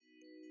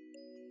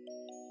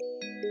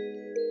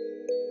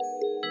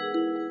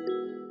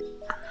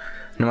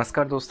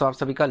नमस्कार दोस्तों, आप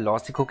सभी का लॉ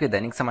सिखो के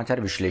दैनिक समाचार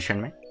विश्लेषण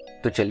में।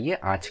 तो चलिए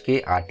आज के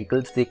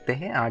आर्टिकल्स देखते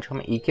हैं। आज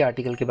हम एक ही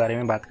आर्टिकल के बारे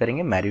में बात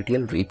करेंगे,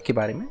 मैरिटल रेप के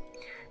बारे में।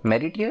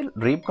 मैरिटल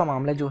रेप का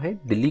मामला जो है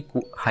दिल्ली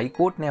हाई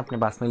कोर्ट ने अपने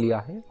पास में लिया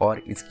है और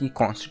इसकी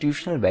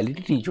कॉन्स्टिट्यूशनल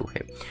वैलिडिटी जो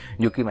है,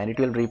 जो कि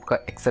मैरिटल रेप का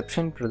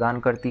एक्सेप्शन प्रदान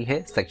करती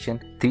है सेक्शन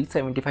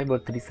 375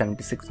 और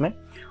 376 में,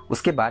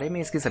 उसके बारे में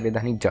इसकी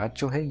संवैधानिक जांच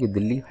जो है ये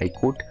दिल्ली हाई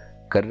कोर्ट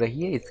कर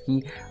रही है। इसकी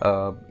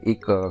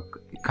एक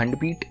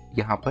खंडपीठ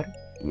यहाँ पर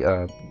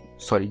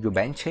जो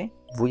बेंच है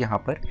वो यहाँ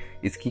पर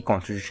इसकी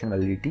कॉन्स्टिट्यूशनल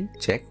वैलिडिटी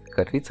चेक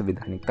कर रही,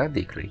 संवैधानिकता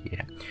देख रही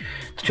है।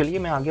 तो चलिए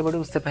मैं आगे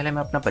बढ़ूँ उससे पहले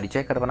मैं अपना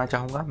परिचय करवाना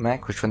चाहूँगा। मैं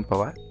खुशवंत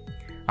पवार।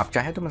 आप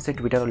चाहे तो मुझसे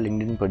ट्विटर और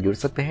लिंक्डइन पर जुड़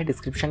सकते हैं,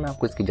 डिस्क्रिप्शन में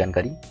आपको इसकी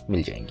जानकारी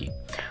मिल जाएगी।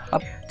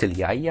 अब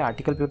चलिए आइए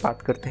आर्टिकल पे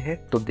बात करते हैं।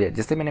 तो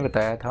जैसे मैंने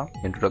बताया था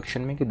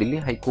इंट्रोडक्शन में कि दिल्ली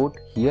हाई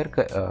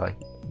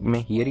कोर्ट में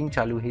हियरिंग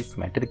चालू है इस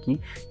मैटर की,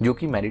 जो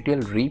कि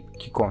मैरिटल रेप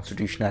की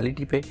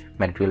कॉन्स्टिट्यूशनलिटी पे,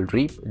 मैरिटल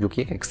रेप जो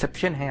कि एक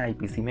एक्सेप्शन है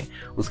आईपीसी में,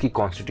 उसकी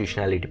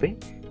कॉन्स्टिट्यूशनलिटी पे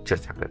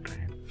चर्चा कर रहे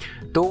हैं।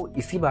 तो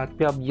इसी बात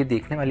पे अब ये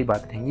देखने वाली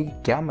बात रहेंगी कि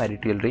क्या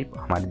मैरिटल रेप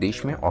हमारे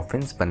देश में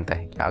ऑफेंस बनता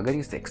है क्या। अगर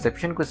इस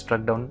एक्सेप्शन को struck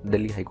down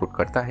Delhi high court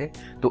करता है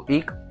तो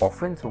एक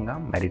ऑफेंस होगा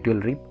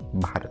मैरिटल रेप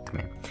भारत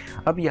में।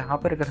 अब यहाँ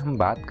पर अगर हम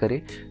बात करें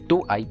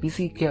तो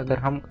आईपीसी के अगर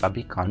हम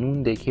अभी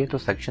कानून देखें तो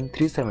सेक्शन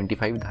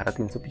 375 धारा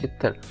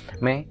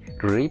 375 में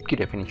रेप की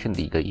डेफिनेशन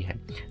दी गई है।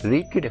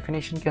 रेप की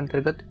डेफिनेशन के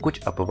अंतर्गत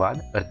कुछ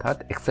अपवाद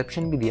अर्थात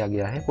एक्सेप्शन भी दिया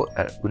गया है। वो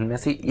उनमें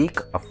से एक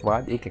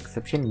अपवाद, एक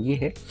एक्सेप्शन ये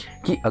है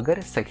कि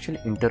अगर सेक्शुअल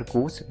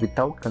इंटरकोर्स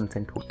विदाउट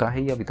कंसेंट होता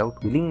है या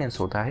विदाउट विलिंगनेस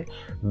होता है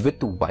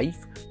विथ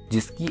वाइफ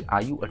जिसकी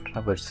आयु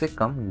 18 वर्ष से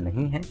कम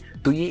नहीं है,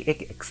 तो ये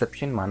एक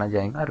एक्सेप्शन माना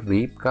जाएगा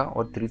रेप का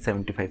और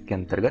 375 के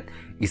अंतर्गत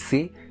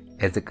इसे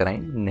एज ए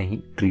क्राइम नहीं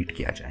ट्रीट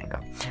किया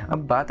जाएगा।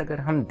 अब बात अगर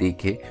हम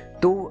देखें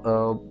तो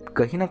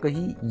कहीं ना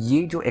कहीं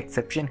ये जो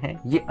एक्सेप्शन है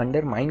ये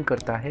अंडरमाइन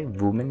करता है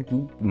वुमेन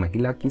की,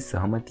 महिला की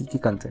सहमति की,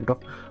 कंसेंट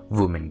ऑफ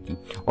वुमेन की,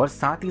 और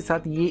साथ ही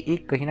साथ ये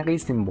एक कहीं ना कहीं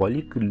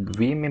सिंबॉलिक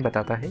वे में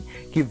बताता है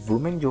कि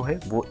वुमेन जो है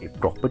वो एक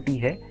प्रॉपर्टी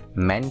है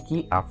मैन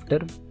की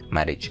आफ्टर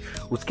मैरिज।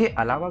 उसके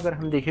अलावा अगर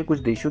हम देखें कुछ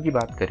देशों की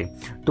बात करें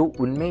तो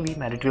उनमें भी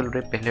मैरिटल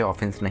रेप पहले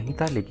ऑफेंस नहीं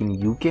था, लेकिन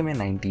यूके में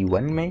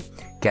 91 में,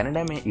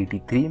 कनाडा में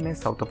 83 में,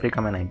 साउथ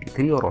अफ्रीका में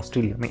 93 और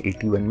ऑस्ट्रेलिया में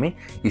 81 में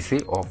इसे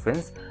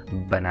ऑफेंस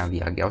बना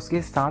दिया गया।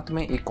 उसके साथ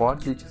में एक और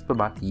दिलचस्प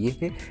बात यह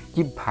है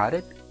कि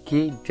भारत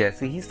के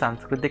जैसे ही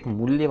सांस्कृतिक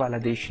मूल्य वाला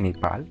देश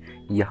नेपाल,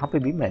 यहाँ पे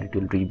भी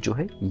मैरिटल रेप जो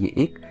है ये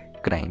एक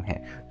क्राइम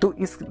है। तो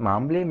इस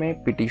मामले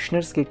में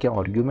पिटिशनर्स के क्या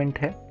आर्ग्यूमेंट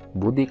है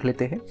वो देख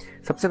लेते हैं।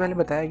 सबसे पहले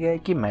बताया गया है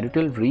कि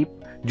मैरिटल रेप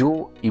जो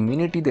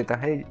इम्यूनिटी देता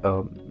है,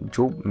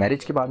 जो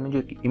मैरिज के बाद में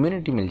जो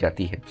इम्यूनिटी मिल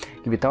जाती है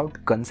कि विदाउट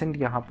कंसेंट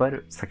यहाँ पर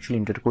सेक्सुअल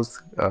इंटरकोर्स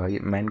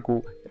मैन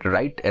को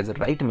राइट एज अ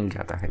राइट मिल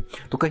जाता है,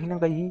 तो कहीं ना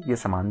कहीं ये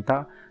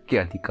समानता के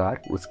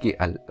अधिकार, उसके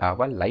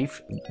अलावा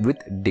लाइफ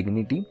विथ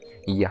डिग्निटी,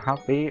 यहाँ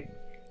पे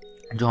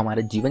जो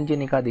हमारा जीवन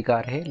जीने का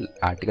अधिकार है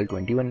आर्टिकल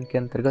 21 के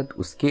अंतर्गत,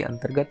 उसके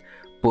अंतर्गत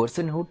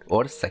पर्सनहुड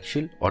और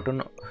सेक्सुअल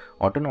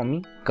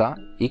ऑटोनॉमी का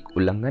एक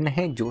उल्लंघन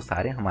है, जो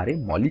सारे हमारे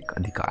मौलिक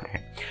अधिकार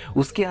हैं।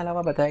 उसके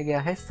अलावा बताया गया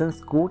है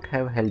since court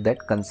have held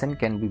that consent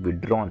can be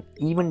withdrawn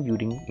even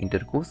during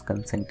intercourse,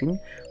 consent in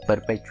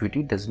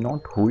perpetuity does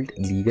not hold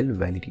legal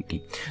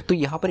validity. तो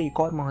यहाँ पर एक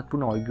और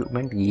महत्वपूर्ण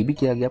आर्गुमेंट ये भी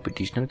किया गया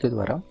पिटिशनर के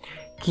द्वारा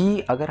कि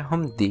अगर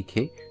हम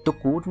देखें तो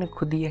कोर्ट ने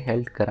खुद ये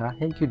हेल्ड करा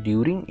है कि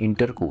ड्यूरिंग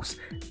इंटरकोर्स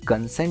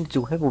कंसेंट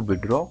जो है वो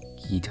विड्रॉ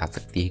की जा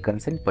सकती है,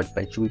 कंसेंट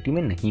परपेचुइटी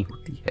में नहीं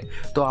होती है।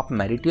 तो आप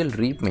मैरिटल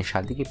रेप में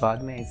शादी के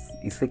बाद में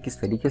इसे किस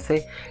तरीके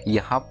से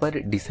यहाँ पर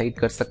डिसाइड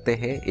कर सकते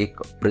हैं,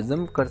 एक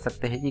प्रिज्म कर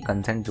सकते हैं कि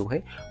कंसेंट जो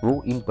है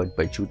वो इन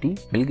परपेचुइटी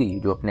मिल गई,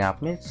 जो अपने आप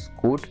में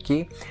कोर्ट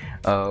के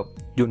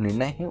जो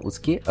निर्णय है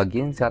उसके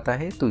अगेंस्ट जाता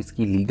है। तो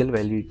इसकी लीगल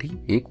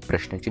वैलिडिटी एक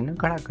प्रश्न चिन्ह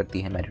खड़ा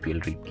करती है मैरिटल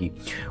रेप की।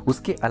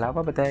 उसके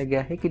अलावा बताया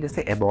गया है कि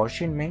जैसे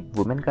एबॉर्शन में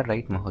वुमेन का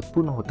राइट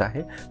महत्वपूर्ण होता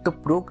है, तो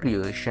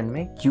प्रोक्रिएशन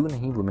में क्यों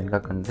नहीं वुमेन का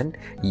कंसेंट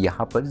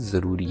यहाँ पर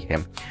ज़रूरी है।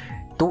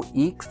 तो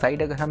एक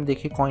साइड अगर हम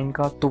देखें कॉइन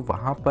का तो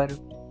वहाँ पर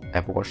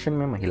एबॉर्शन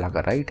में महिला का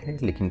राइट है,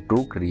 लेकिन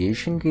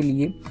प्रोक्रिएशन के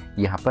लिए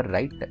यहाँ पर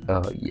राइट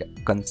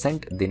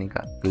कंसेंट देने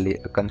का,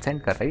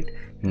 कंसेंट का राइट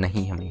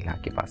नहीं है महिला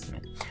के पास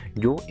में,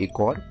 जो एक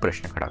और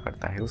प्रश्न खड़ा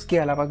करता है। उसके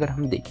अलावा अगर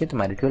हम देखें तो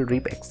marital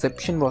rape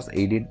exception was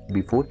added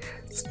before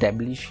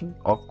establishing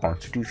of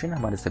constitution.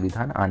 हमारे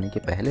संविधान आने के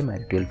पहले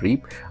मैरिटल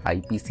रेप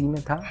आईपीसी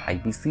में था।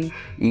 आईपीसी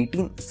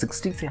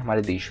 1860 से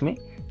हमारे देश में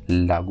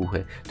लागू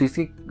है, तो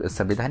इसकी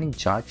संवैधानिक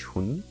जांच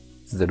होनी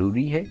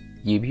ज़रूरी है।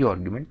 ये भी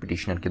आर्गुमेंट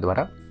पिटिशनर के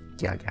द्वारा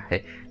किया गया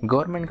है।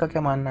 गवर्नमेंट का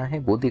क्या मानना है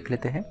वो देख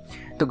लेते हैं।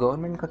 तो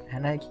गवर्नमेंट का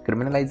कहना है कि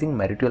क्रिमिनलाइजिंग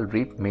मैरिटल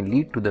रेप में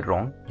lead to the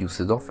wrong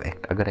usage of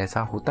act. अगर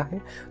ऐसा होता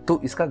है तो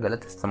इसका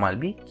गलत इस्तेमाल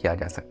भी किया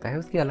जा सकता है।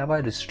 उसके अलावा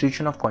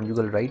restriction of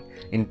conjugal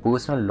right in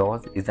personal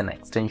laws is an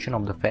extension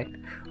of the fact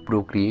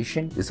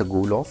procreation is a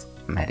goal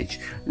of marriage.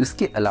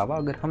 इसके अलावा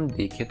अगर हम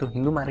देखें तो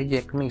हिंदू मैरिज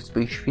एक्ट में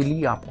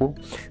स्पेशली आपको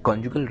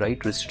conjugal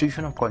right,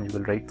 restriction of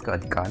conjugal rights का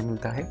अधिकार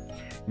मिलता है,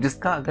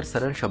 जिसका अगर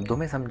सरल शब्दों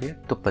में समझे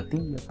तो पति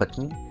या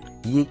पत्नी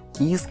ये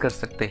कीज कर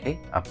सकते हैं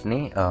अपने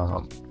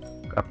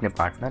अपने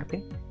पार्टनर पे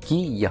कि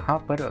यहाँ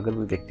पर अगर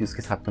वो व्यक्ति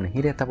उसके साथ में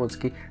नहीं रहता, वो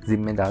उसकी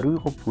जिम्मेदारियों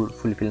को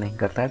फुलफिल नहीं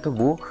करता है, तो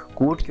वो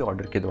कोर्ट के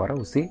ऑर्डर के द्वारा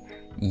उसे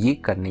ये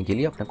करने के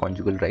लिए, अपने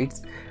कॉन्जुगल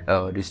राइट्स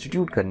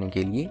रिस्टिट्यूट करने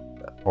के लिए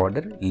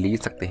ऑर्डर ले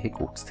सकते हैं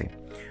कोर्ट से।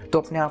 तो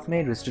अपने आप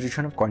में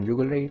restitution of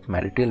conjugal right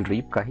marital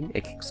rape का ही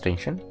एक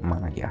एक्सटेंशन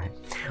माना गया है।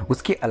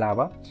 उसके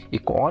अलावा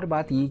एक और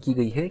बात ये की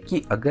गई है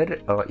कि अगर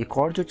एक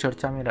और जो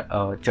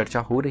चर्चा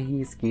हो रही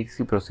है, इस केस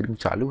की प्रोसीडिंग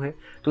चालू है,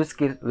 तो इस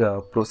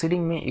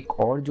प्रोसीडिंग में एक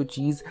और जो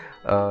चीज़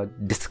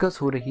डिस्कस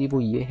हो रही है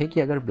वो ये है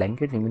कि अगर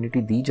ब्लैंकेट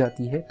इम्यूनिटी दी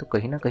जाती है तो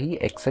कहीं ना कहीं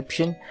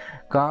एक्सेप्शन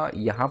का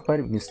यहाँ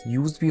पर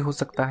मिसयूज़ भी हो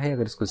सकता है।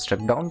 अगर इसको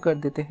स्ट्रक डाउन कर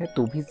देते हैं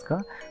तो भी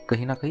इसका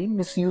कहीं ना कहीं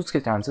मिसयूज़ के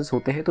चांसेस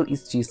होते हैं, तो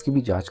इस चीज़ की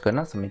भी जांच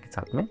करना समय के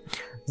साथ में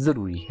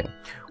ज़रूरी है।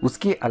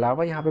 उसके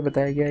अलावा यहाँ पे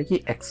बताया गया है कि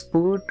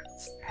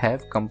experts have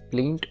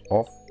complaint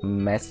of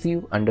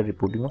massive under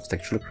reporting of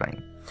sexual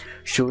crime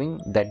showing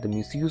that the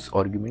misuse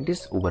argument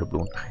is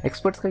overblown.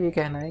 Experts का ये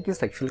कहना है कि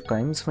सेक्सुअल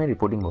क्राइम्स में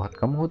रिपोर्टिंग बहुत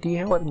कम होती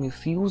है और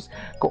मिसयूज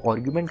को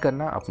आर्गुमेंट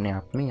करना अपने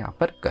आप में यहाँ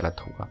पर गलत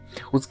होगा।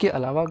 उसके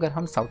अलावा अगर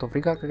हम साउथ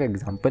अफ्रीका का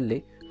एग्जाम्पल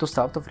ले तो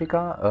साउथ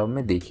अफ्रीका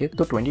में देखिए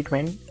तो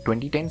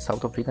 2010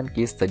 South African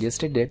case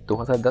suggested date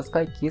 2010 का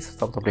एक केस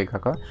साउथ अफ्रीका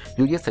का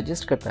जो ये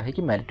सजेस्ट करता है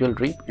कि marital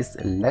rape is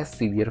less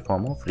severe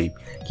form of rape,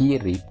 कि ये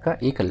रेप का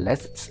एक लेस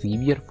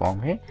सीवियर फॉर्म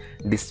है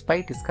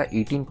डिस्पाइट इसका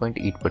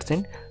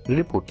 18.8%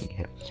 रिपोर्टिंग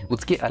है।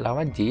 उसके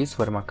अलावा जेएस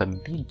वर्मा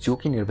कमेटी जो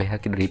कि निर्भया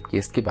के रेप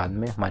केस के बाद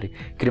में हमारे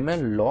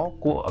क्रिमिनल लॉ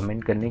को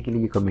अमेंड करने के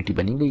लिए कमेटी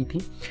बनी गई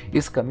थी,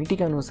 इस कमेटी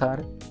के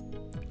अनुसार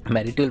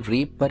मैरिटल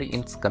रेप पर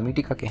इस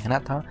कमेटी का कहना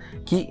था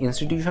कि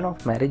इंस्टीट्यूशन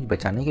ऑफ मैरिज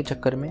बचाने के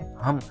चक्कर में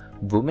हम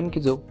वुमेन की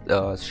जो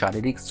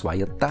शारीरिक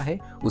स्वायत्ता है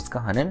उसका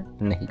हनन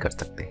नहीं कर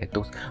सकते हैं।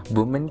 तो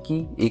वुमेन की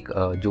एक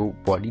जो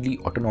बॉडीली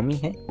ऑटोनॉमी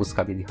है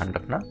उसका भी ध्यान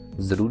रखना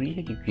ज़रूरी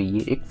है क्योंकि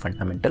ये एक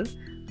फंडामेंटल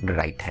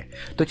राइट है।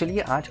 तो चलिए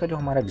आज का जो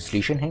हमारा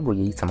विश्लेषण है वो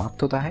यही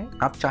समाप्त होता है।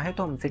 आप चाहे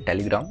तो हमसे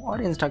टेलीग्राम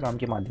और इंस्टाग्राम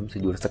के माध्यम से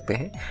जुड़ सकते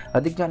हैं।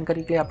 अधिक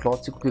जानकारी के लिए आप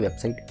लॉसिको की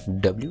वेबसाइट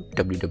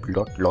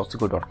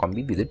www.lawsico.com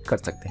भी विजिट कर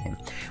सकते हैं।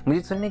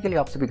 मुझे सुनने के लिए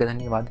आप सभी का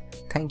धन्यवाद।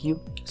 Thank you.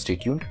 Stay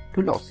tuned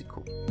to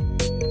लॉसिको।